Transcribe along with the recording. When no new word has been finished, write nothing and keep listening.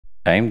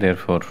time.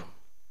 Therefore,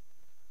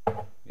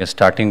 we are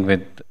starting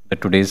with the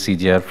today's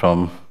CGR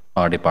from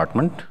our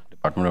Department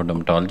of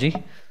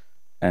Dermatology.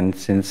 And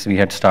since we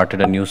had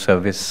started a new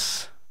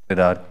service with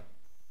our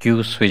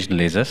Q-switched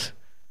lasers,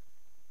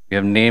 we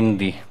have named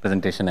the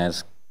presentation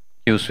as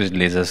Q-switched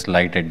lasers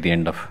light at the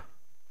end of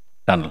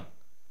tunnel.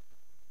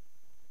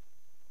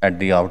 At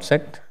the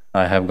outset,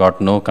 I have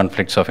got no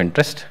conflicts of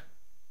interest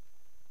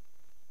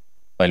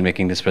while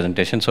making this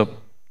presentation. So,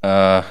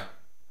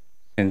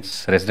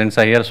 since residents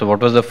are here, so what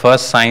was the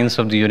first science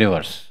of the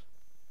universe?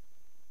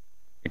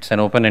 It's an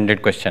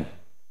open-ended question.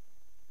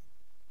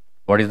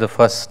 What is the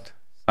first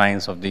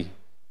science of the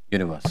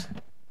universe?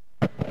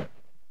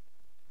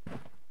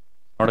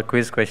 Not a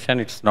quiz question,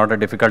 it's not a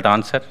difficult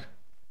answer.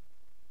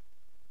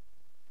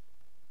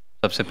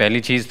 सबसे पहली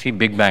चीज थी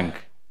big bang.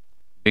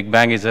 Big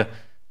Bang is a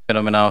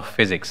phenomena of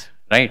physics,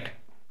 right?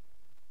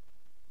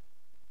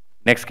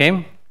 Next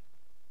came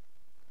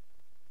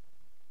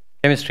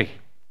chemistry.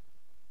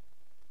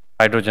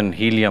 Hydrogen,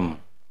 helium,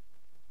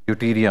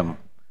 deuterium.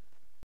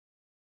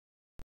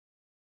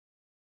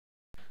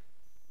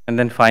 And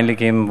then finally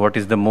came what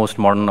is the most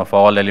modern of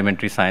all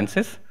elementary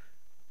sciences,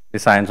 the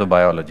science of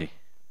biology.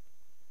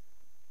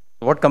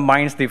 So what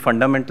combines the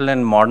fundamental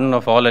and modern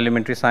of all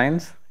elementary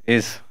science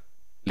is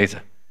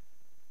laser.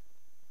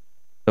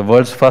 The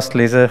world's first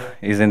laser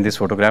is in this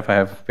photograph. I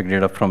have picked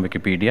it up from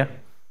Wikipedia.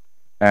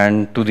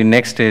 And to the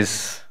next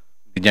is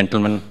the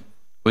gentleman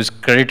who is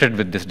credited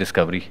with this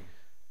discovery,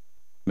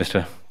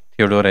 Mr.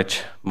 Theodore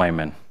H.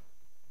 Myman.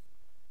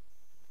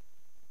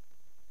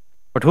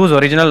 But whose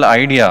original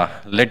idea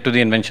led to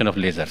the invention of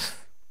lasers?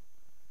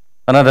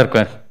 Another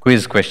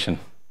quiz question.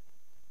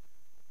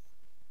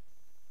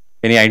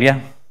 Any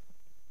idea?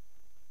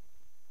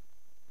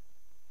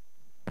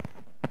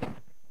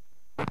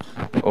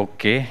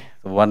 Okay,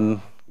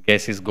 one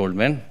guess is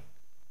Goldman.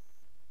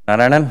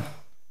 Narayanan?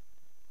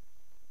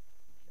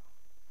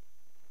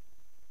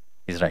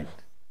 He's right.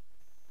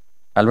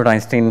 Albert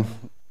Einstein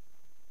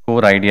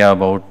core idea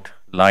about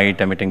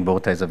light emitting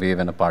both as a wave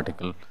and a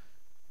particle,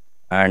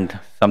 and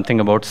something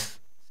about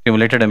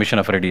stimulated emission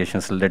of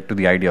radiations led to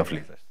the idea of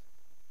lasers.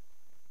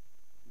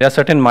 There are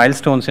certain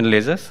milestones in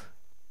lasers.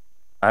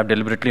 I have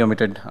deliberately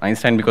omitted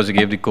Einstein because he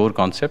gave the core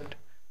concept.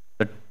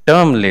 The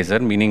term laser,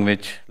 meaning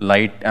which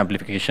light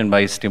amplification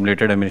by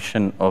stimulated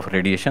emission of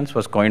radiations,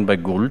 was coined by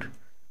Gould.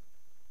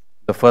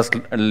 The first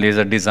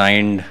laser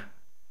designed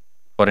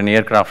for an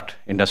aircraft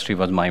industry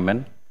was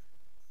Myman.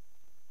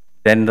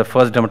 Then the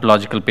first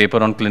dermatological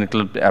paper on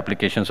clinical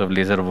applications of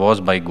laser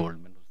was by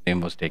Goldman, whose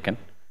name was taken.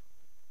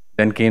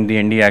 Then came the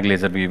Nd:YAG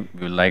laser we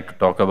will like to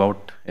talk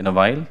about in a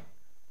while.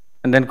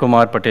 And then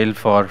Kumar Patel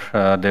for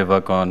their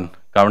work on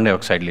carbon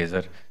dioxide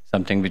laser,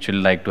 something which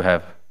we'll like to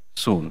have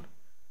soon.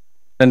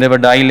 Then there were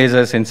dye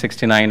lasers in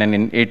 69, and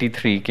in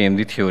 83 came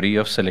the theory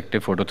of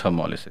selective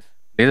photothermolysis.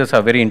 Lasers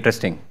are very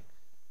interesting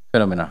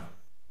phenomena.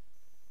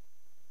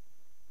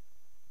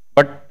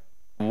 But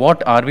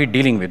what are we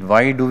dealing with?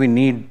 Why do we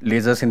need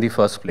lasers in the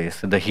first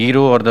place? The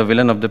hero or the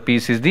villain of the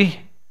piece is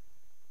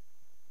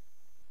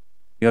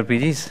your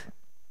PGs.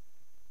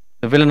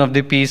 The villain of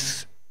the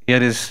piece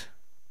here is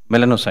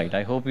melanocyte.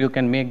 I hope you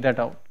can make that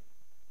out.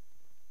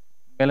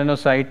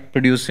 Melanocyte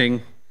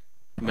producing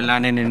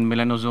melanin in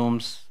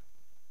melanosomes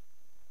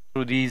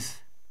through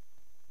these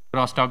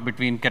crosstalk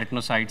between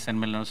keratinocytes and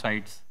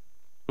melanocytes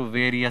through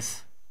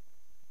various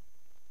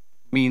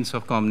means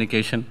of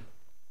communication.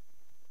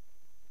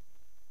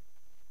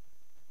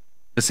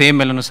 The same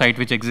melanocyte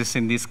which exists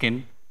in the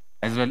skin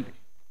as well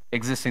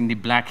exists in the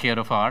black hair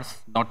of ours,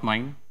 not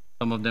mine.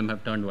 Some of them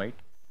have turned white.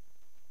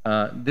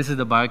 This is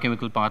the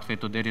biochemical pathway.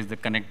 So there is the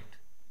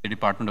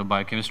Department of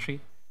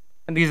Biochemistry.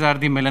 And these are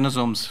the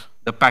melanosomes,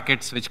 the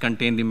packets which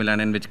contain the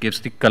melanin which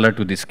gives the color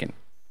to the skin.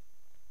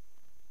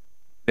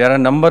 There are a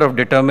number of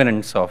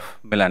determinants of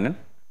melanin.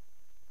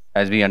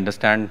 As we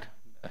understand,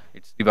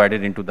 it's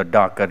divided into the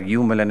darker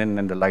eumelanin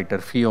and the lighter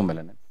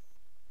pheomelanin.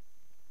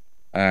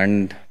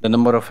 And the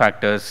number of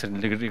factors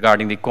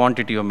regarding the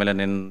quantity of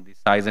melanin, the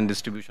size and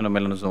distribution of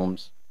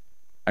melanosomes,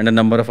 and a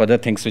number of other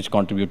things which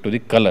contribute to the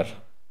color,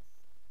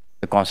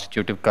 the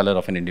constitutive color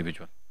of an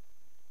individual.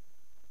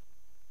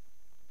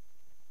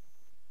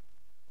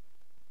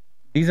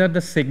 These are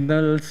the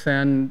signals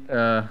and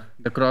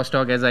the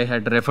crosstalk, as I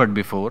had referred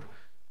before,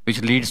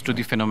 which leads to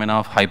the phenomena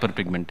of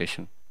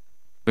hyperpigmentation.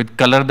 With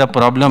color, the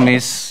problem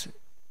is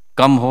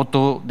कम हो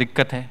तो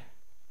दिक्कत है,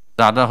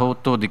 ज़्यादा हो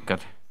तो दिक्कत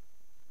है.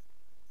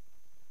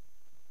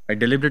 I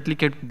deliberately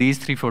kept these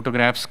three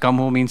photographs. Kam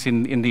ho means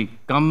in the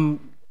kam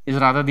is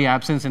rather the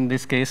absence in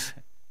this case.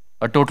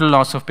 A total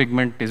loss of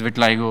pigment is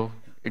vitiligo.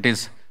 It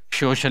is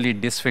socially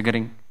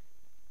disfiguring.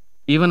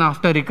 Even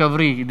after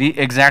recovery, the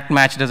exact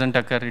match doesn't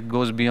occur. It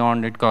goes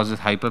beyond. It causes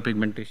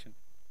hyperpigmentation.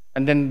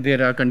 And then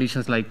there are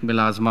conditions like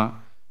melasma,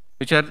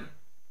 which are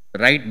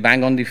right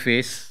bang on the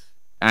face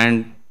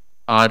and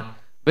are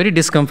very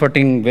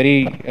discomforting,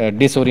 very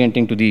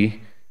disorienting to the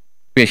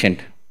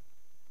patient.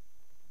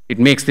 It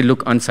makes the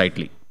look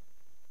unsightly.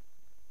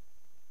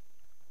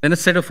 Then a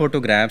set of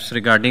photographs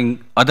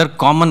regarding other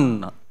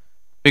common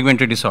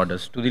pigmentary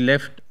disorders. To the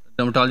left,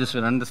 dermatologists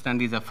will understand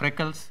these are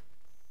freckles.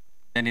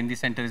 Then in the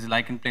center is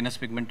lichen planus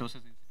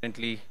pigmentosis.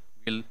 Incidentally,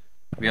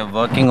 we are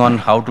working on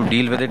how to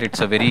deal with it. It's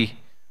a very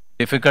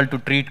difficult to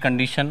treat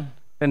condition.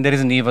 Then there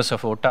is nevus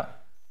of aorta.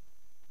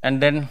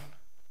 And then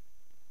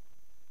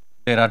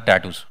there are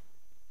tattoos.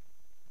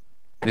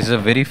 This is a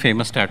very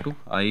famous tattoo.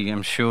 I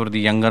am sure the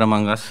younger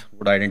among us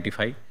would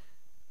identify.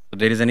 So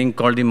there is an ink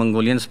called the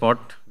Mongolian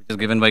spot, which is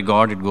given by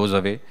God, it goes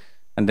away.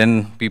 And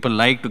then people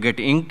like to get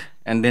inked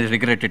and then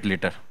regret it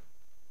later.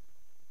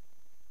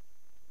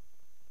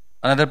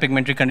 Another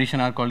pigmentary condition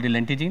are called the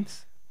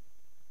lentigenes.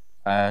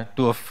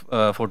 Two of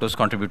photos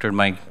contributed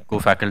my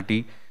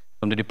co-faculty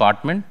from the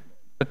department.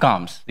 The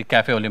CAMs, the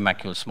cafe au lait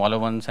macules, smaller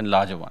ones and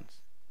larger ones,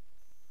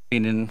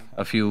 seen in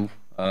a few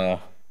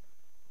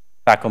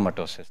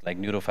phacomatosis, like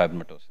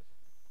neurofibromatosis.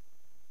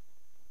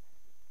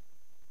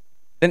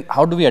 Then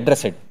how do we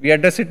address it? We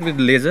address it with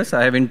lasers.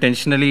 I have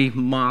intentionally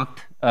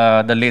marked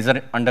the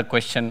laser under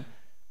question,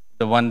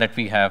 the one that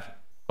we have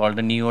called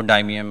the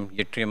neodymium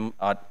yttrium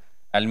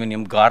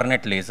aluminum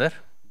garnet laser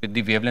with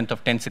the wavelength of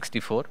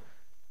 1064.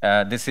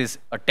 This is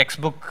a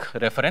textbook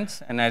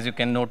reference, and as you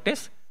can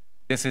notice,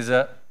 this is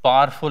a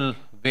powerful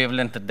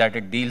wavelength that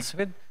it deals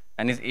with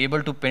and is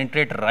able to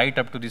penetrate right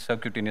up to the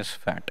subcutaneous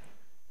fat.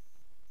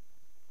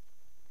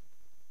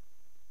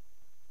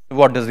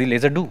 What does the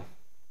laser do?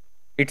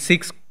 It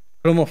seeks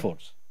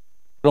chromophores.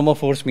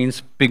 Chromophores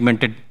means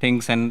pigmented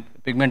things, and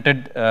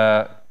pigmented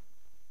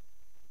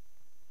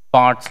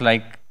parts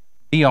like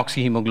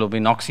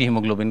deoxyhemoglobin,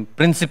 oxyhemoglobin,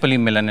 principally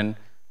melanin,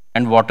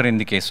 and water in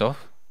the case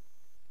of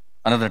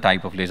another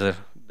type of laser,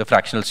 the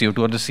fractional CO2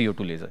 or the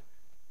CO2 laser.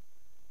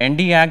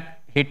 Nd:YAG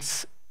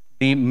hits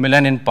the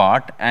melanin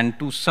part and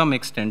to some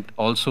extent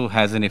also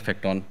has an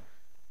effect on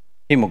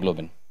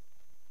hemoglobin.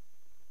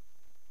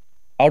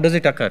 How does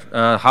it occur?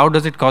 How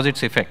does it cause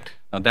its effect?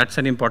 Now that's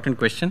an important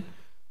question.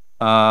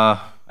 I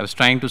was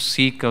trying to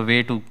seek a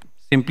way to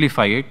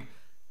simplify it,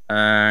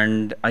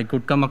 and I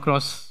could come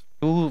across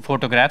two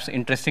photographs.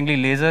 Interestingly,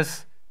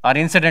 lasers are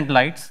incident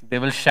lights. They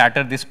will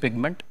shatter this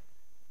pigment,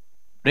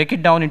 break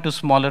it down into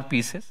smaller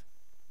pieces,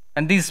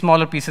 and these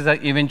smaller pieces are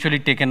eventually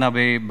taken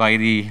away by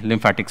the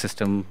lymphatic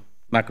system,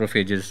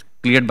 macrophages,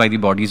 cleared by the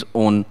body's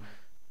own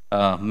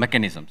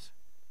mechanisms.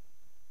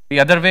 The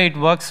other way it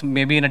works,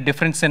 maybe in a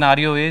different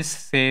scenario, is,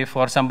 say,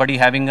 for somebody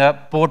having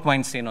a port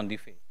wine stain on the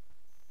face.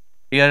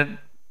 Here,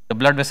 the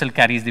blood vessel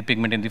carries the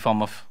pigment in the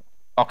form of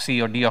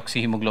oxy or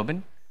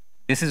deoxyhemoglobin.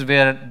 This is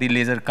where the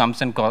laser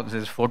comes and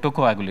causes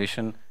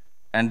photocoagulation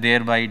and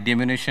thereby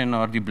diminution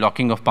or the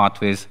blocking of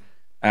pathways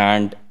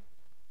and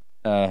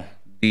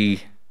the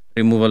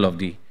removal of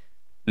the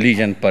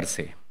lesion per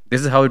se.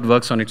 This is how it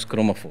works on its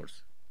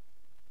chromophores.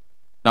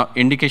 Now,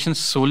 indications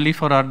solely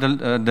for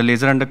the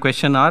laser under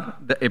question are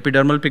the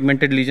epidermal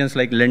pigmented lesions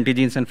like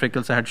lentigenes and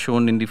freckles I had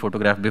shown in the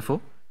photograph before.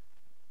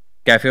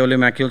 Cafe au lait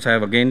macules I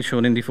have again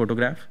shown in the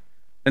photograph.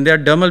 Then there are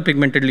dermal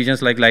pigmented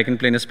lesions like lichen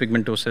planus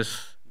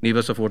pigmentosis,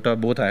 nevus of aorta,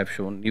 both I have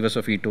shown, nevus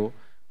of Ito.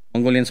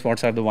 Mongolian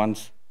spots are the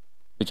ones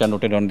which are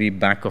noted on the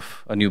back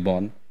of a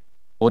newborn.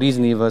 Oris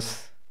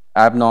nevus,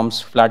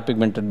 abnorms, flat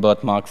pigmented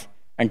birthmarks,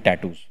 and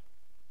tattoos.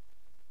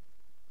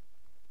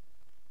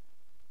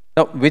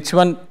 Now, which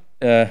one?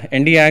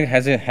 Nd:YAG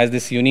has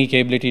this unique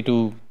ability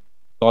to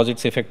cause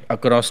its effect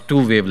across two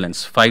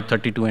wavelengths,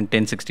 532 and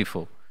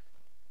 1064.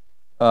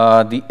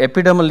 The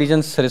epidermal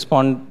lesions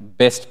respond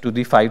best to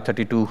the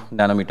 532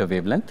 nanometer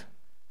wavelength,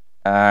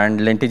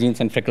 and lentigenes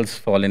and freckles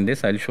fall in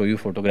this. I'll show you a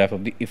photograph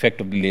of the effect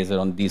of the laser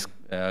on these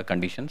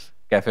conditions.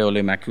 Cafe au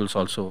lait macules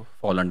also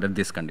fall under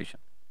this condition.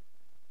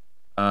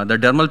 The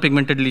dermal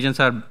pigmented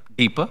lesions are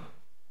deeper.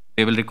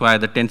 They will require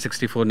the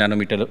 1064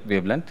 nanometer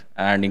wavelength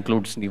and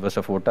includes nevus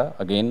of aorta.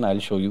 Again, I'll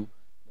show you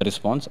the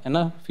response and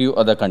a few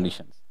other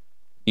conditions.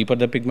 Deeper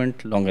the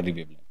pigment, longer the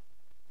wavelength.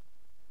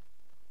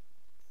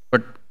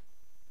 But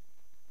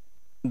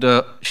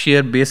the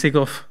sheer basic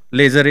of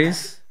laser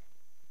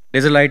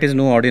light is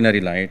no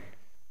ordinary light.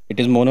 It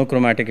is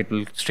monochromatic. It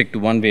will stick to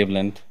one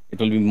wavelength. It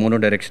will be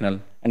monodirectional,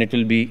 and it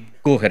will be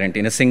coherent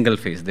in a single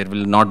phase. There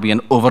will not be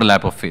an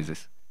overlap of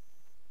phases.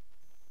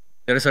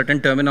 There are certain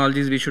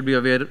terminologies we should be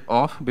aware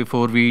of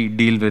before we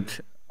deal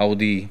with how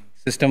the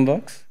system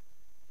works.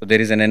 So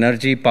there is an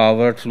energy,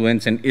 power,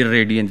 fluence, and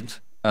irradiance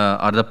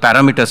are the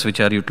parameters which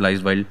are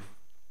utilized while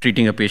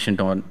treating a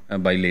patient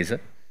by laser.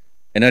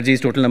 Energy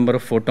is total number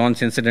of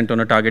photons incident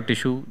on a target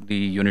tissue. The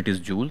unit is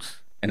joules,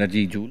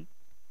 energy joule.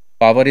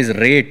 Power is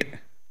rate,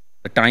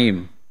 the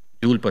time,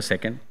 joule per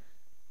second.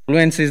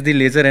 Fluence is the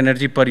laser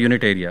energy per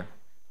unit area,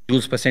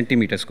 joules per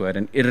centimeter square.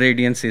 And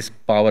irradiance is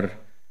power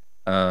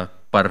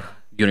per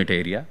unit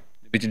area,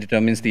 which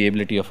determines the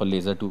ability of a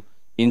laser to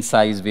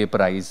incise,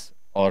 vaporize,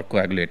 or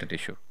coagulate a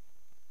tissue.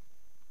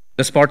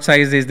 The spot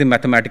size is the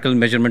mathematical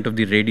measurement of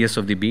the radius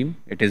of the beam.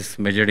 It is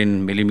measured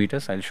in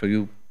millimeters. I'll show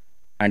you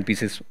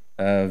handpieces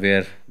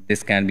where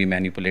this can be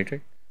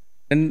manipulated.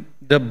 Then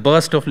the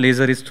burst of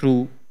laser is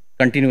through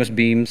continuous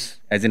beams,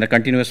 as in a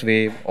continuous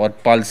wave, or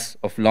pulse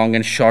of long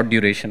and short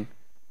duration.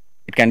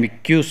 It can be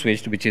Q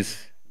switched, which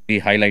is the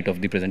highlight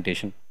of the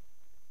presentation.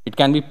 It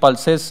can be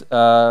pulses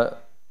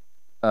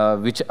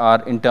which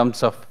are in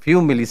terms of few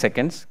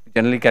milliseconds,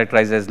 generally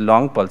characterized as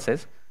long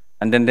pulses,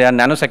 and then there are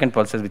nanosecond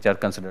pulses which are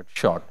considered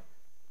short.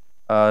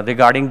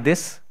 Regarding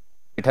this,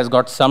 it has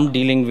got some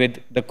dealing with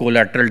the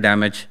collateral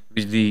damage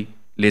which the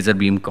laser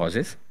beam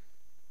causes.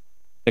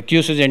 The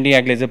Q-switch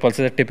ND-YAG laser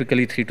pulses are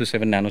typically 3 to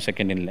 7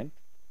 nanosecond in length.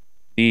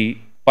 The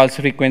pulse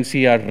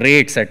frequency are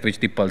rates at which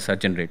the pulse are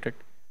generated.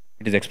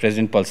 It is expressed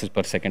in pulses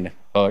per second,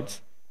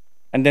 hertz.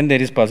 And then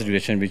there is pulse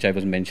duration, which I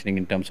was mentioning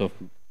in terms of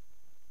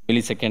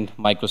millisecond,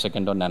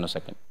 microsecond, or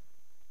nanosecond.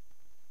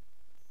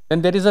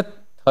 Then there is a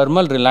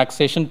thermal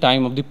relaxation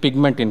time of the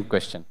pigment in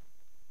question.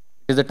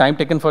 It is the time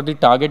taken for the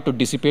target to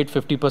dissipate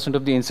 50%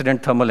 of the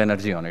incident thermal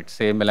energy on it.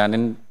 Say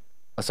melanin,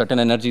 a certain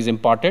energy is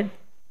imparted,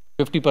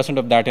 50%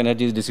 of that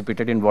energy is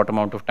dissipated in what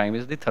amount of time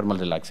is the thermal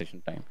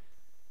relaxation time.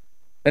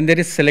 Then there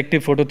is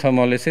selective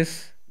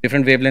photothermolysis.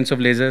 Different wavelengths of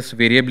lasers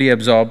variably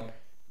absorbed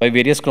by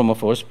various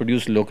chromophores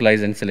produce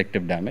localized and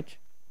selective damage.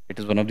 It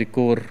is one of the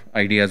core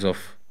ideas of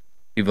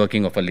the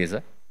working of a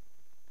laser.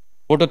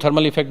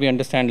 Photothermal effect, we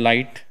understand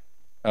light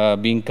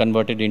being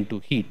converted into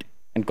heat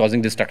and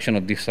causing destruction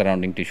of the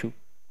surrounding tissue.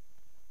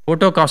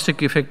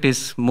 Photoacoustic effect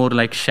is more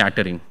like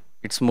shattering.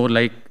 It's more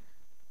like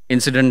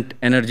incident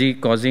energy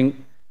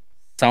causing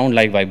sound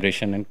like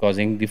vibration and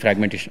causing the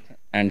fragmentation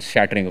and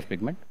shattering of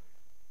pigment.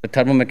 The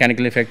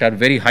thermomechanical effect are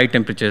very high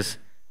temperatures,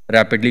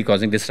 rapidly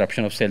causing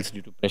disruption of cells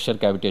due to pressure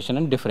cavitation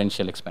and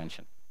differential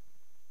expansion.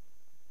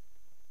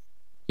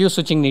 Q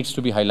switching needs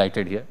to be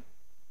highlighted here.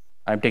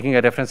 I'm taking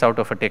a reference out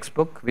of a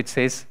textbook which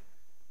says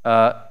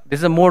this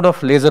is a mode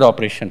of laser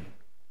operation.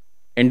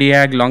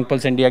 ND-YAG, long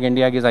pulse ND-YAG,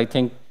 ND-YAG is, I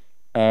think,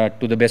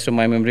 to the best of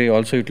my memory,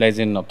 also utilized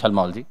in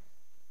ophthalmology.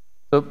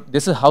 So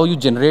this is how you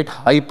generate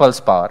high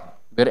pulse power,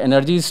 where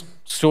energy is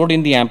stored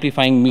in the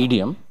amplifying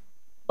medium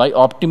by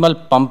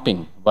optimal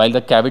pumping, while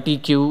the cavity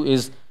Q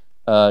is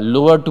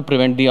lowered to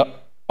prevent the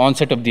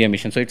onset of the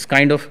emission. So it's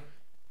kind of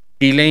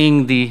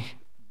delaying the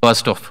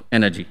burst of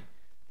energy.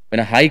 When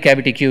a high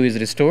cavity Q is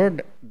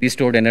restored, the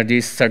stored energy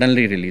is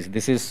suddenly released.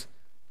 This is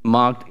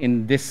marked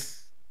in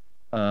this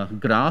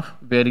graph,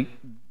 where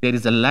there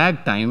is a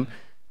lag time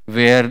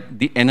where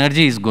the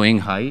energy is going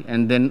high,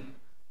 and then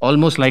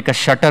almost like a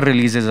shutter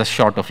releases a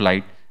shot of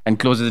light and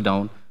closes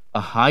down. A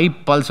high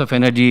pulse of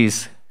energy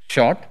is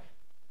shot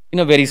in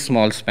a very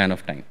small span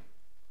of time.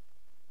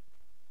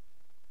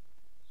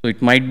 So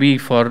it might be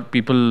for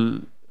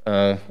people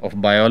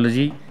of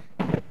biology,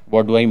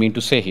 what do I mean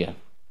to say here?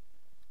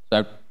 So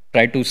I've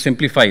tried to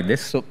simplify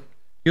this. So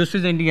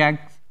Q-switch ND-YAG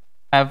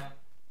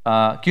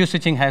have,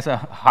 Q-switching has a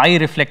high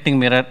reflecting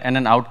mirror and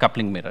an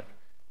outcoupling mirror.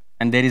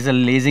 And there is a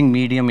lasing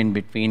medium in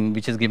between,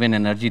 which is given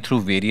energy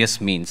through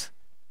various means.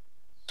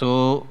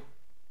 So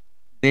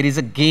there is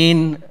a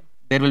gain,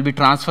 there will be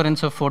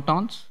transference of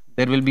photons,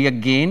 there will be a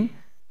gain,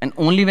 and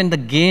only when the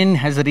gain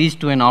has reached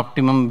to an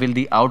optimum will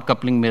the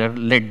outcoupling mirror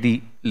let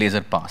the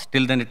laser pass.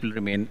 Till then it will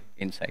remain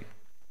inside.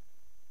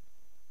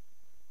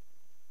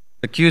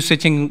 The Q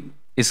switching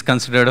is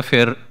considered a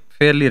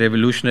fairly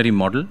revolutionary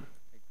model.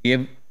 It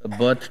gave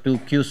birth to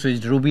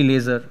Q-switched ruby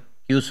laser,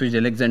 Q-switched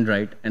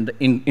alexandrite, and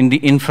in the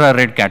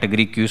infrared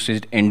category,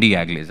 Q-switched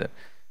ND-YAG laser.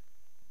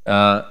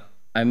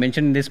 I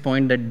mentioned in this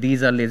point that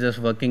these are lasers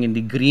working in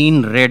the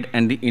green, red,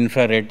 and the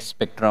infrared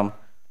spectrum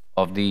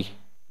of the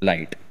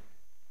light.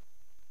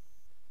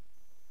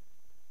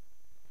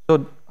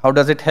 So how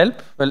does it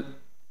help? Well,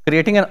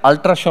 creating an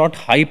ultra-short,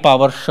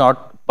 high-power short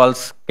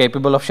pulse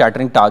capable of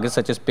shattering targets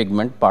such as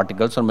pigment,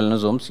 particles, or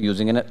melanosomes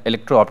using an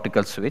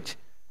electro-optical switch,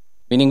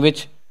 meaning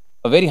which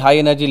a very high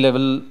energy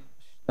level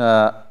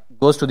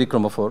goes to the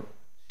chromophore,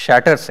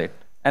 shatters it,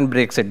 and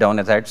breaks it down,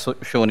 as I had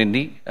shown in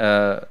the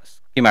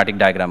schematic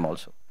diagram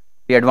also.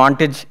 The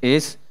advantage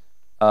is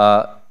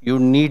you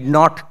need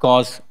not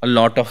cause a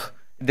lot of,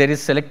 there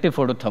is selective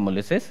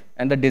photothermolysis,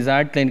 and the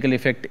desired clinical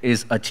effect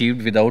is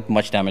achieved without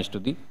much damage to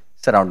the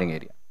surrounding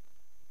area.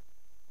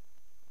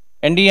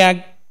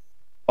 ND-YAG,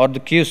 or the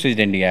Q-switched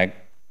ND-YAG,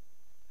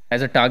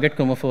 has a target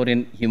chromophore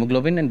in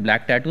hemoglobin and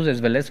black tattoos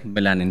as well as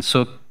melanin.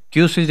 So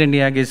Q-switched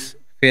ND-YAG is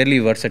fairly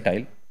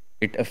versatile.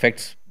 It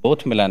affects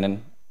both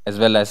melanin as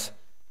well as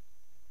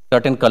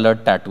certain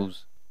colored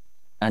tattoos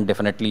and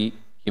definitely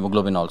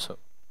hemoglobin also.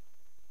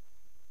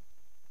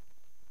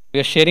 We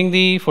are sharing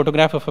the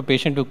photograph of a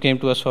patient who came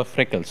to us for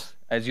freckles.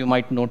 As you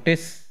might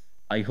notice,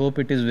 I hope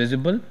it is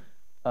visible.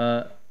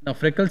 Now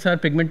freckles are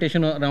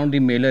pigmentation around the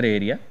malar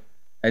area,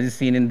 as is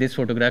seen in this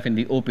photograph in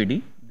the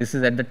OPD. This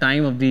is at the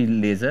time of the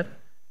laser.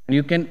 And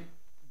you can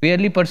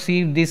barely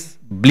perceive this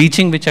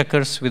bleaching which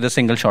occurs with a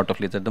single shot of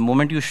laser. The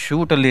moment you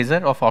shoot a laser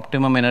of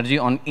optimum energy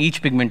on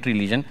each pigmentary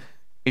lesion,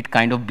 it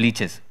kind of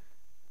bleaches.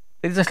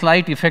 There is a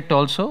slight effect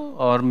also,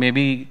 or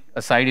maybe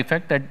a side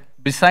effect, that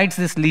besides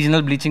this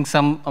lesional bleaching,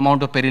 some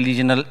amount of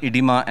perilesional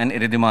edema and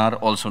erythema are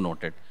also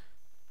noted.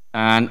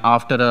 And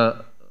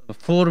after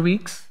 4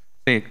 weeks,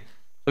 say,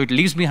 so it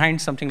leaves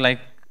behind something like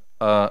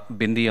a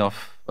bindi of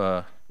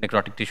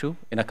necrotic tissue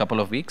in a couple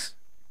of weeks.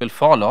 It will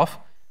fall off,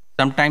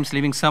 sometimes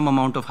leaving some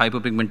amount of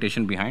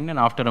hypopigmentation behind. And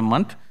after a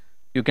month,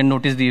 you can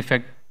notice the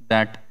effect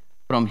that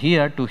from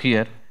here to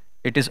here,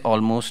 it is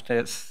almost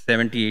a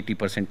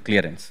 70-80%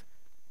 clearance.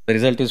 The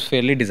result is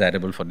fairly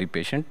desirable for the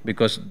patient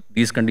because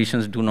these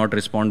conditions do not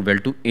respond well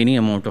to any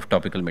amount of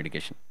topical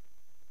medication.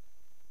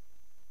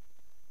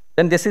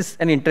 Then this is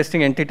an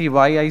interesting entity.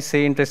 Why I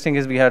say interesting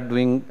is we are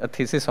doing a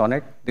thesis on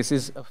it. This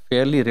is a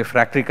fairly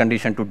refractory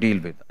condition to deal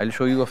with. I'll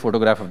show you a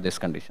photograph of this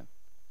condition.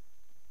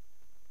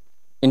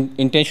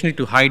 Intentionally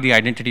to hide the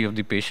identity of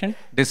the patient,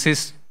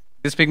 this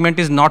pigment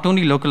is not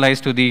only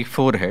localized to the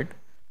forehead,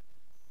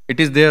 it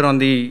is there on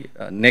the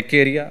neck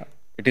area,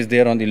 it is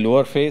there on the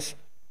lower face,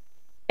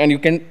 and you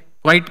can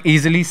quite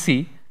easily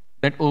see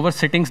that over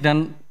sittings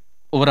done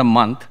over a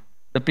month,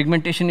 the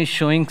pigmentation is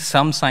showing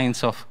some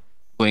signs of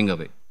going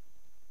away.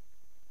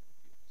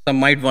 Some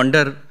might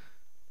wonder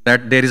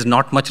that there is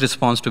not much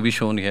response to be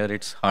shown here.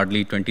 It's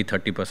hardly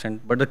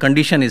 20-30%, but the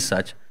condition is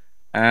such.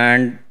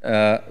 And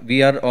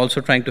we are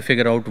also trying to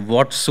figure out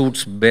what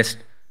suits best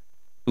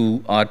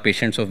to our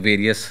patients of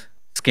various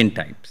skin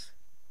types.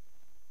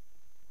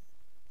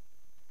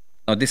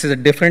 Now, this is a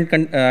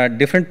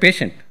different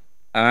patient.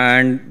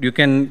 And you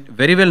can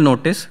very well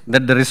notice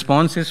that the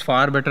response is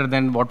far better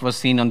than what was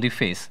seen on the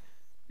face.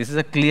 This is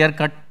a clear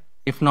cut,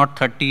 if not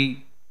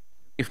 30,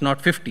 if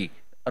not 50,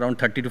 around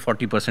 30 to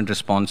 40%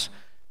 response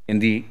in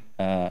the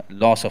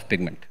loss of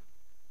pigment.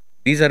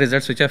 These are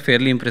results which are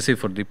fairly impressive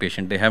for the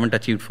patient. They haven't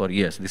achieved for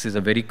years. This is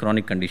a very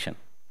chronic condition.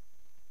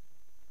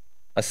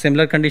 A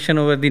similar condition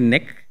over the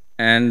neck,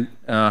 and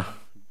on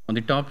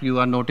the top you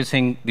are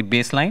noticing the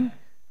baseline,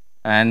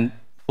 and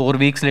 4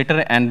 weeks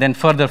later, and then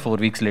further 4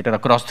 weeks later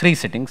across 3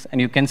 sittings,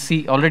 and you can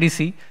already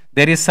see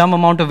there is some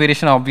amount of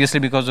variation, obviously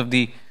because of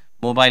the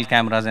mobile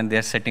cameras and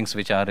their settings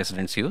which our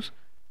residents use,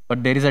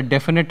 but there is a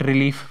definite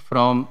relief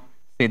from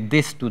say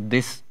this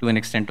to an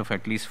extent of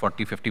at least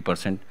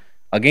 40-50%,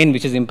 again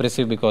which is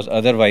impressive because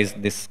otherwise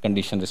this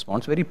condition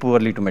responds very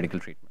poorly to medical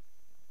treatment.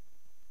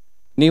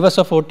 Nevus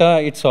of Ota,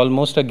 it's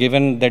almost a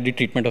given that the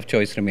treatment of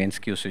choice remains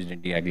Q-switched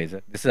Nd:YAG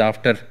laser. This is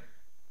after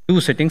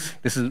 2 sittings.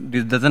 This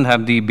doesn't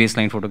have the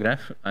baseline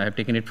photograph. I have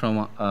taken it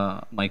from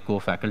my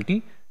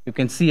co-faculty. You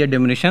can see a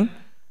diminution,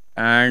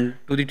 and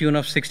to the tune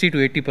of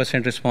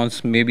 60-80%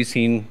 response may be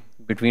seen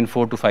between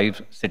 4 to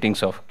 5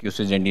 sittings of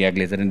Q-switched Nd:YAG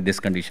laser in this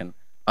condition.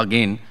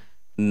 Again,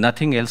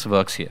 nothing else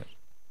works here.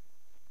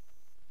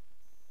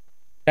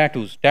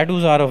 Tattoos.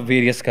 Tattoos are of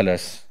various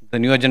colors. The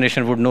newer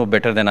generation would know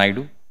better than I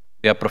do.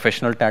 They are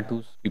professional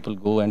tattoos. People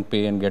go and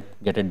pay and get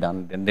it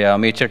done. Then there are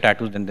amateur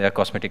tattoos, then there are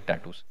cosmetic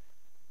tattoos.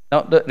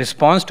 Now, the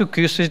response to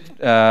Q-switched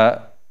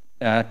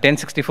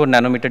 1064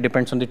 nanometer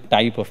depends on the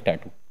type of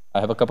tattoo.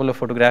 I have a couple of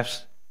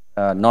photographs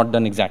not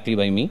done exactly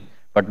by me,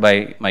 but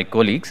by my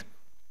colleagues.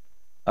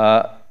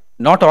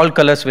 Not all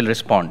colors will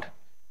respond.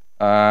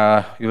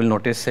 You will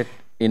notice it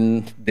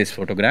in this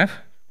photograph.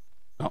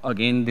 Now,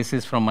 again, this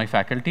is from my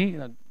faculty.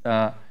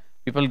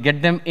 People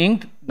get them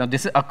inked. Now,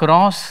 this is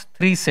across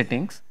 3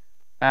 sittings,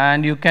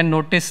 and you can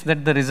notice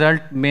that the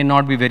result may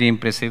not be very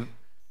impressive.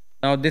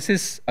 Now, this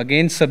is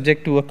again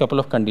subject to a couple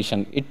of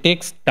conditions. It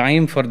takes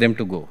time for them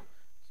to go.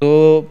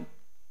 So,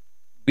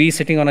 we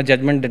sitting on a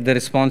judgment that the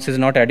response is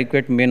not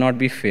adequate may not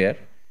be fair.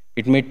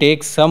 It may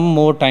take some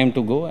more time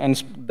to go,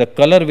 and the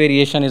color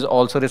variation is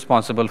also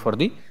responsible for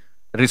the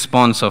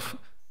response of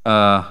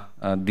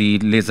the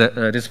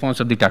laser, response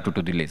of the tattoo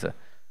to the laser.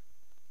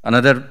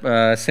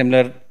 Another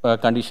similar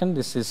condition,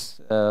 this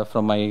is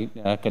from my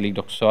colleague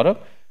Dr. Saurabh,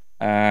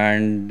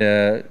 and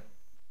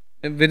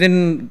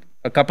within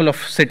a couple of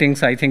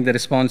sittings, I think the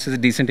response is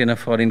decent enough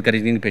for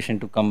encouraging the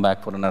patient to come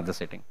back for another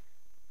sitting.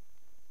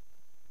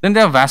 Then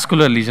there are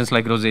vascular lesions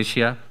like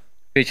rosacea,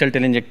 facial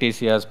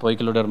telangiectasias,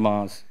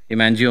 poikilodermas,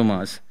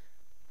 hemangiomas,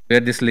 where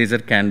this laser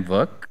can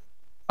work.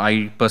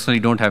 I personally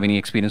don't have any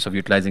experience of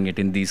utilizing it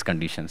in these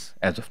conditions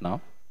as of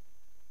now.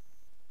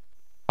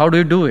 How do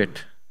you do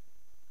it?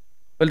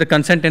 Well, the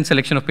consent and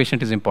selection of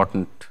patient is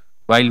important.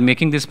 While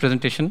making this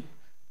presentation,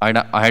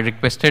 I had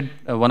requested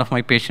one of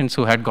my patients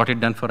who had got it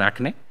done for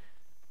acne,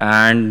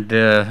 and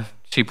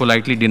she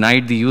politely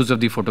denied the use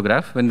of the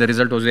photograph when the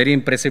result was very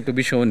impressive to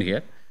be shown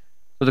here.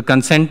 So the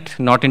consent,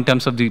 not in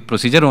terms of the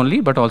procedure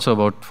only, but also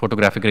about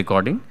photographic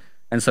recording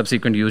and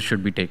subsequent use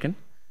should be taken.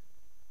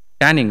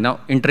 Tanning. Now,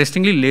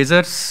 interestingly,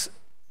 lasers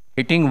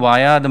hitting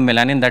via the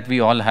melanin that we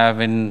all have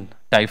in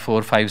type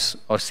 4, 5,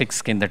 or 6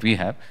 skin that we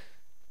have.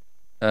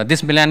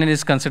 This melanin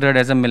is considered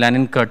as a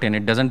melanin curtain.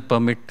 It doesn't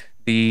permit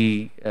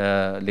the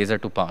laser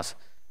to pass.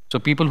 So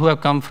people who have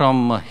come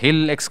from a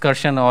hill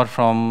excursion or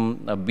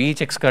from a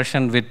beach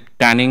excursion with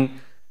tanning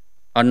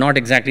are not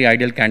exactly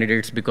ideal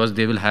candidates because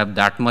they will have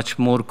that much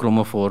more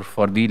chromophore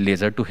for the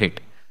laser to hit,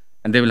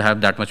 and they will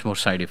have that much more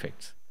side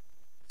effects.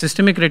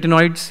 Systemic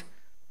retinoids,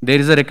 there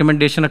is a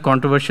recommendation, a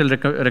controversial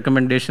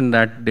recommendation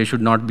that they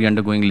should not be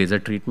undergoing laser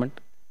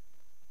treatment.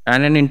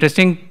 And an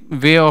interesting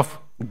way of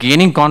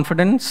gaining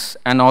confidence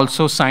and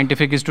also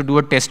scientific is to do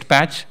a test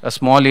patch, a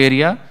small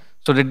area,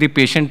 so that the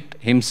patient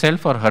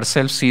himself or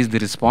herself sees the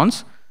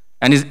response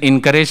and is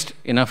encouraged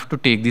enough to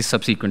take the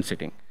subsequent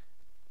sitting.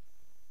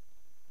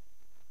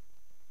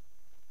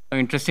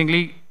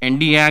 Interestingly,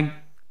 Nd:YAG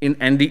in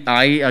and the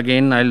eye,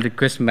 again, I'll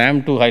request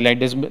ma'am to highlight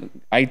this.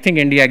 I think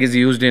Nd:YAG is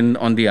used in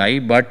on the eye,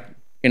 but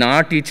in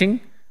our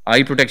teaching,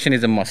 eye protection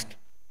is a must.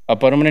 A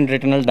permanent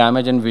retinal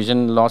damage and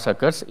vision loss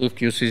occurs if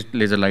QC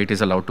laser light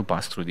is allowed to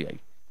pass through the eye.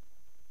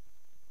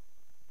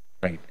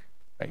 Right,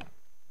 right.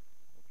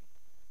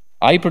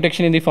 Eye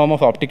protection in the form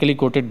of optically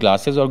coated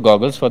glasses or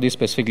goggles for the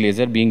specific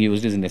laser being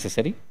used is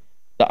necessary.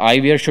 The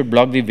eyewear should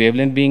block the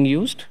wavelength being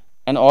used,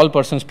 and all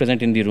persons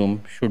present in the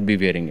room should be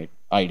wearing it,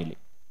 ideally.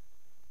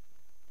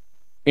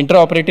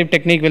 Intraoperative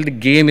technique, well, the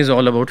game is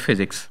all about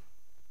physics.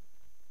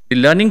 The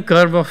learning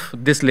curve of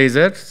this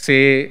laser,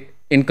 say,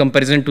 in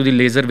comparison to the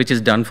laser which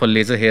is done for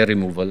laser hair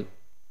removal,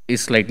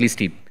 is slightly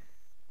steep.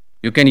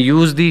 You can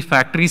use the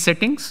factory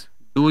settings,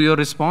 do your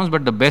response,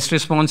 but the best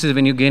response is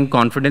when you gain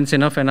confidence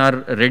enough and are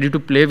ready to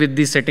play with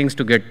these settings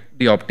to get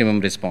the optimum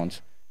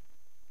response.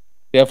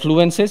 There are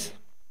fluences,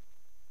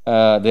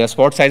 there are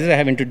spot sizes. I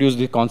have introduced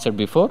the concept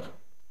before.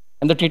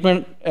 And the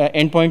treatment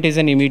endpoint is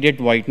an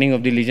immediate whitening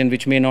of the lesion,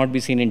 which may not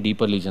be seen in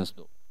deeper lesions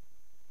though.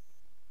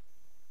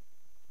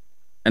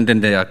 And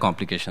then there are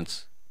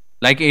complications.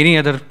 Like any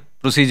other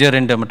procedure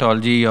in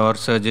dermatology or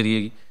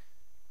surgery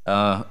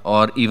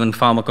or even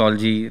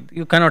pharmacology,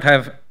 you cannot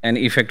have an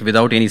effect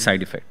without any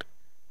side effect.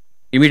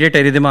 Immediate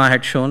erythema I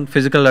had shown.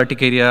 Physical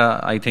urticaria,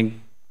 I think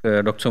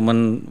Dr.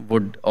 Suman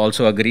would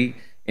also agree.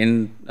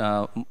 In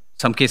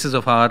some cases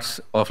of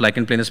ours, of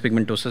lichen planus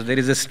pigmentosus, there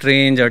is a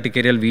strange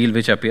urticarial wheal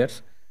which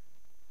appears.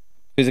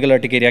 Physical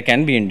urticaria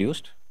can be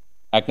induced.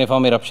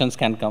 Acneiform eruptions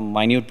can come.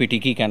 Minute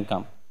petechiae can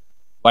come.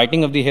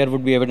 Whitening of the hair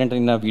would be evident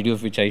in a video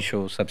which I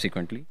show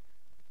subsequently.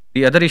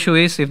 The other issue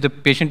is if the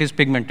patient is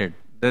pigmented.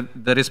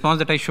 The response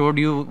that I showed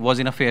you was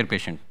in a fair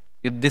patient.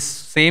 If this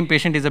same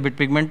patient is a bit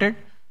pigmented,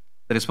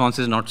 the response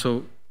is not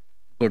so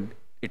good.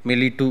 It may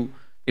lead to,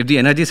 if the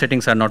energy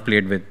settings are not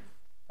played with,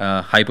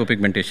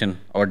 hypopigmentation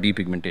or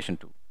depigmentation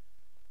too.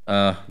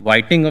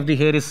 Whitening of the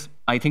hair is,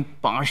 I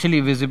think, partially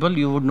visible.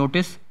 You would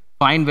notice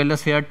fine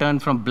vellus hair turn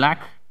from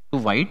black to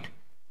white.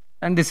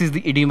 And this is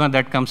the edema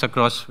that comes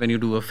across when you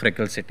do a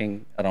freckle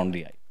setting around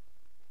the eye.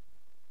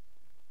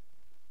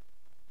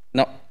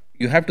 Now,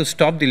 you have to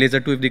stop the laser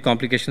too if the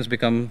complications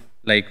become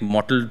like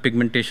mottled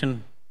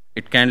pigmentation.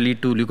 It can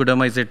lead to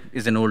leukoderma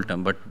is an old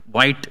term, but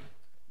white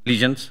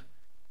lesions,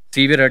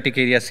 severe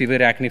urticaria, severe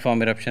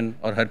acneiform eruption,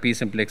 or herpes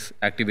simplex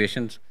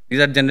activations. These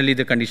are generally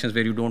the conditions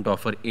where you don't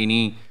offer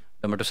any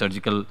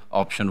dermatosurgical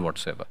option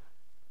whatsoever.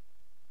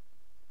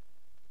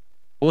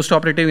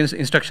 Post-operative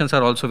instructions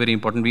are also very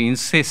important. We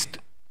insist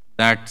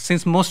that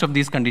since most of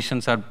these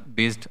conditions are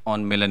based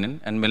on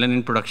melanin, and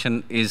melanin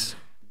production is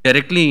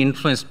directly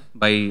influenced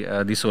by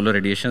the solar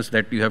radiations,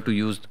 that you have to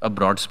use a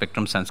broad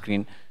spectrum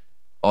sunscreen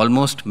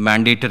almost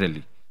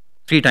mandatorily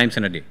 3 times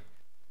in a day.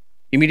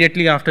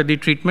 Immediately after the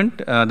treatment,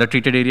 the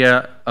treated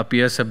area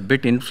appears a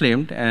bit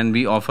inflamed, and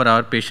we offer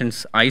our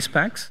patients ice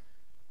packs.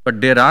 But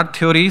there are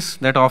theories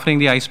that offering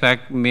the ice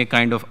pack may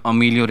kind of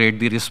ameliorate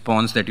the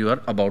response that you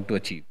are about to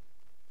achieve.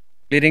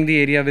 Clearing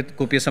the area with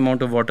copious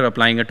amount of water,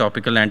 applying a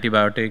topical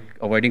antibiotic,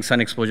 avoiding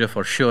sun exposure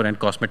for sure, and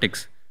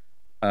cosmetics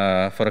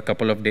for a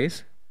couple of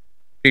days.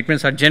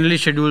 Treatments are generally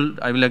scheduled,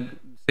 I will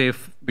say,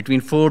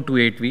 between 4 to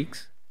 8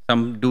 weeks.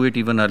 Some do it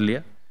even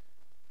earlier.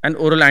 And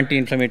oral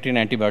anti-inflammatory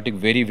and antibiotic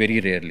very,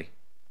 very rarely.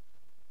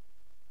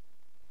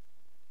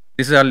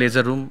 This is our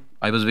laser room.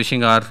 I was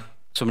wishing our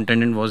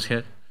superintendent was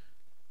here.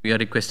 We are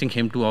requesting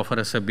him to offer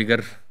us a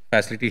bigger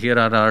facility. Here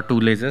are our 2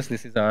 lasers.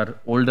 This is our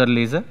older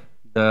laser,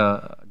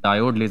 the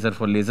diode laser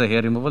for laser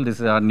hair removal. This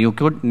is our new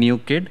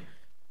kid.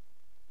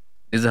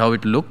 This is how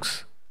it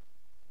looks.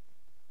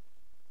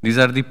 These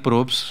are the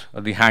probes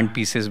or the hand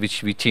pieces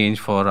which we change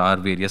for our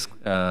various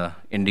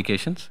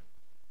indications.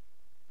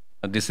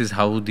 This is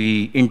how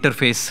the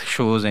interface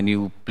shows, and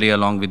you play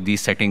along with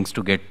these settings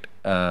to get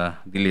the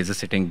laser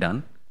setting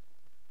done.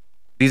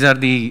 These are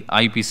the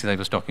eye pieces I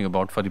was talking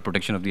about for the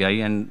protection of the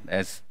eye, and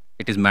as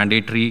it is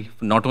mandatory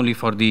not only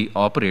for the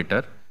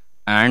operator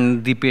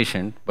and the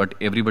patient, but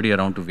everybody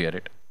around to wear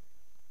it.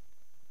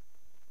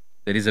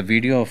 There is a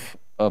video of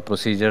a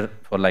procedure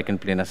for lichen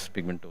planus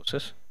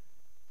pigmentosus.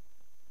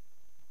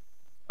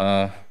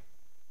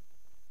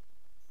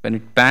 When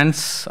it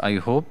pans, I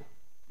hope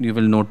you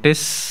will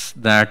notice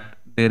that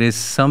there is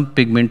some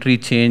pigmentary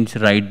change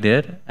right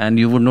there, and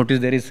you would notice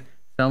there is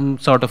some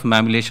sort of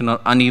mammillation or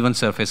uneven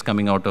surface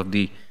coming out of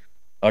the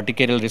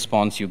urticarial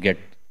response you get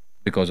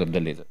because of the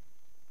laser. It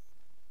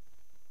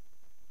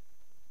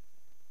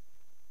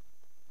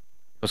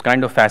was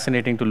kind of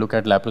fascinating to look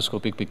at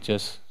laparoscopic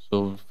pictures,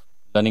 so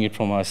learning it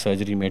from our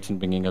surgery mates and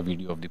bringing a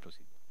video of the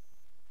procedure.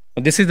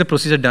 Now, this is the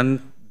procedure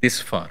done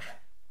this far.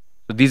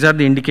 So these are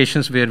the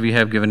indications where we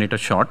have given it a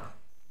shot.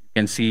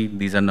 You can see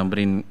these are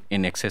numbering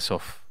in excess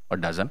of a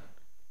dozen.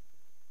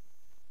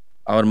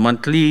 Our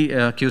monthly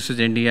QSIS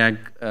Nd:YAG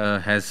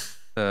has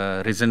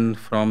risen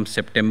from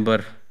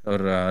September, or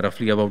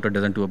roughly about a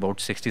dozen, to about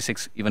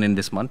 66 even in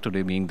this month,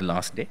 today being the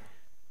last day.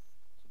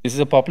 This is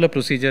a popular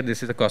procedure.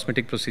 This is a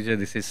cosmetic procedure.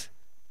 This is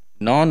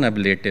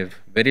non-ablative.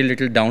 Very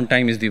little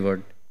downtime is the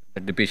word.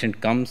 That the patient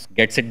comes,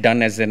 gets it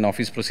done as an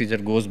office procedure,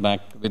 goes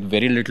back with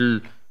very little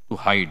to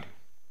hide.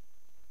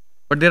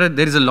 But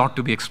there is a lot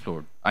to be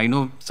explored. I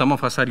know some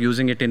of us are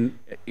using it in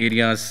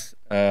areas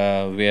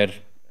where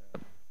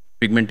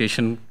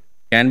pigmentation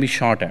can be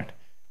shot at.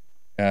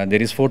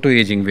 There is photo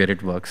aging where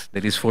it works.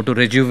 There is photo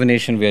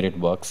rejuvenation where it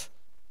works.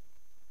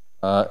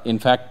 In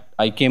fact,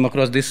 I came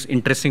across this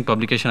interesting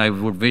publication. I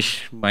would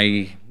wish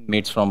my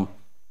mates from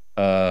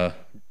uh,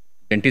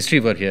 dentistry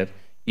were here.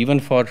 Even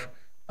for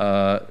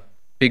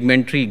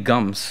pigmentary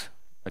gums,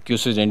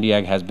 Q-Switch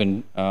Nd:YAG has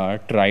been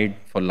tried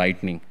for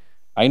lightening.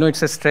 I know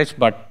it's a stretch,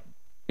 but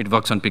it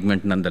works on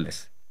pigment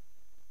nonetheless.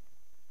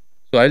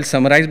 So I'll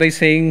summarize by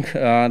saying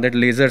that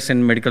lasers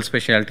in medical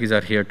specialties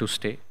are here to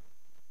stay.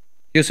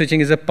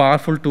 Q-switching is a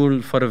powerful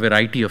tool for a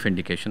variety of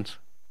indications.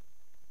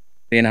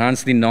 They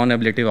enhance the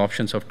non-ablative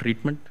options of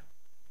treatment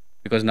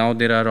because now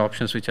there are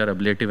options which are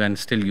ablative and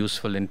still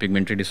useful in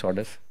pigmentary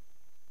disorders.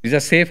 These are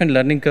safe and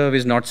learning curve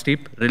is not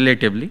steep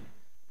relatively,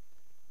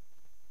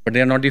 but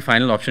they are not the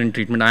final option in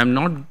treatment. I am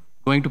not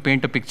going to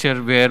paint a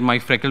picture where my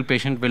freckle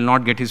patient will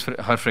not get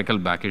her freckle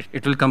back.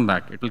 It will come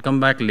back. It will come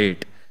back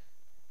late,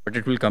 but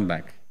it will come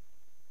back.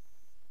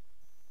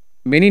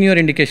 Many newer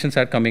indications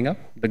are coming up.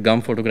 The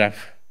gum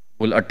photograph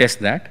will attest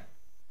that.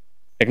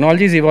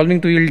 Technology is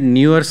evolving to yield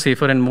newer,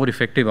 safer, and more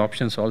effective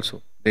options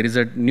also. There is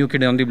a new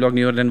kid on the block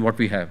newer than what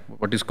we have,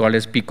 what is called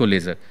as pico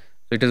laser.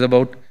 So it is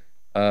about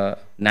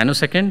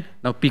nanosecond,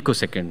 now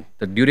picosecond.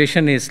 The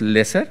duration is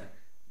lesser.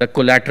 The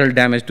collateral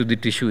damage to the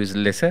tissue is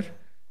lesser.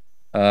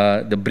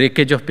 The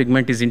breakage of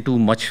pigment is into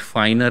much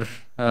finer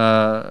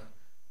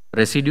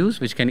residues,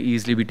 which can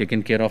easily be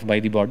taken care of by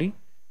the body.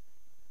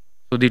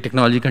 So the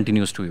technology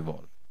continues to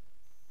evolve.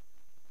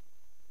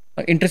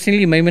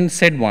 Interestingly, Maimon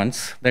said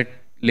once that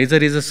laser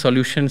is a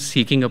solution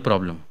seeking a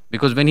problem,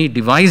 because when he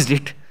devised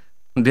it,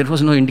 there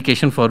was no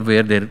indication for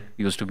where there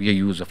used to be a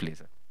use of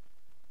laser.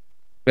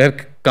 We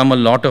have come a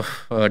lot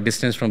of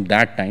distance from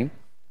that time.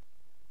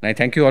 And I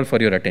thank you all for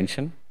your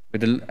attention.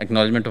 With the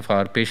acknowledgement of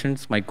our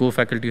patients, my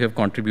co-faculty have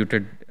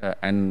contributed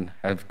and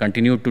have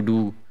continued to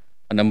do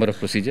a number of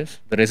procedures.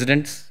 The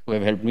residents who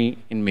have helped me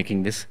in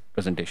making this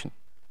presentation.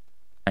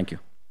 Thank you.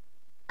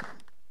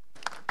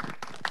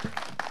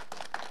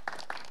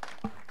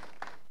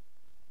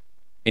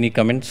 Any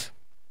comments?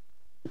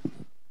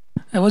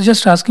 I was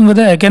just asking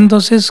whether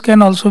acanthosis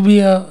can also be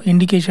an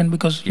indication,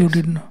 because you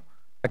didn't know.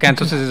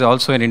 Acanthosis is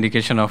also an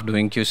indication of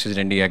doing Q-Switch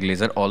Nd:YAG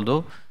laser,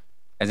 although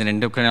as an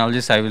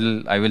endocrinologist,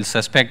 I will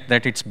suspect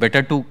that it's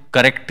better to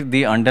correct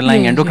the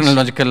underlying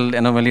endocrinological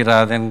anomaly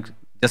rather than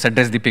just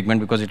address the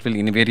pigment, because it will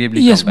invariably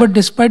Yes, come back. but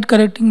despite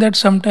correcting that,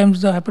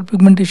 sometimes the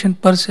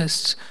hyperpigmentation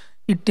persists.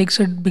 It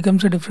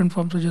becomes a different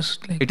form. So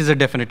just like it is a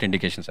definite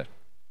indication, sir.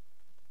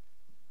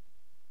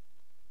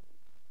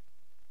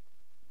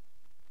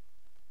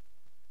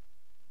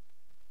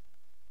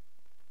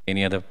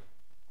 Any other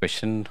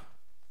question,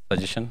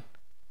 suggestion?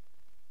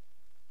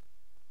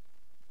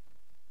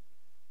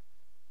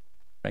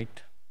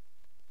 Right.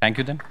 Thank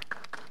you then.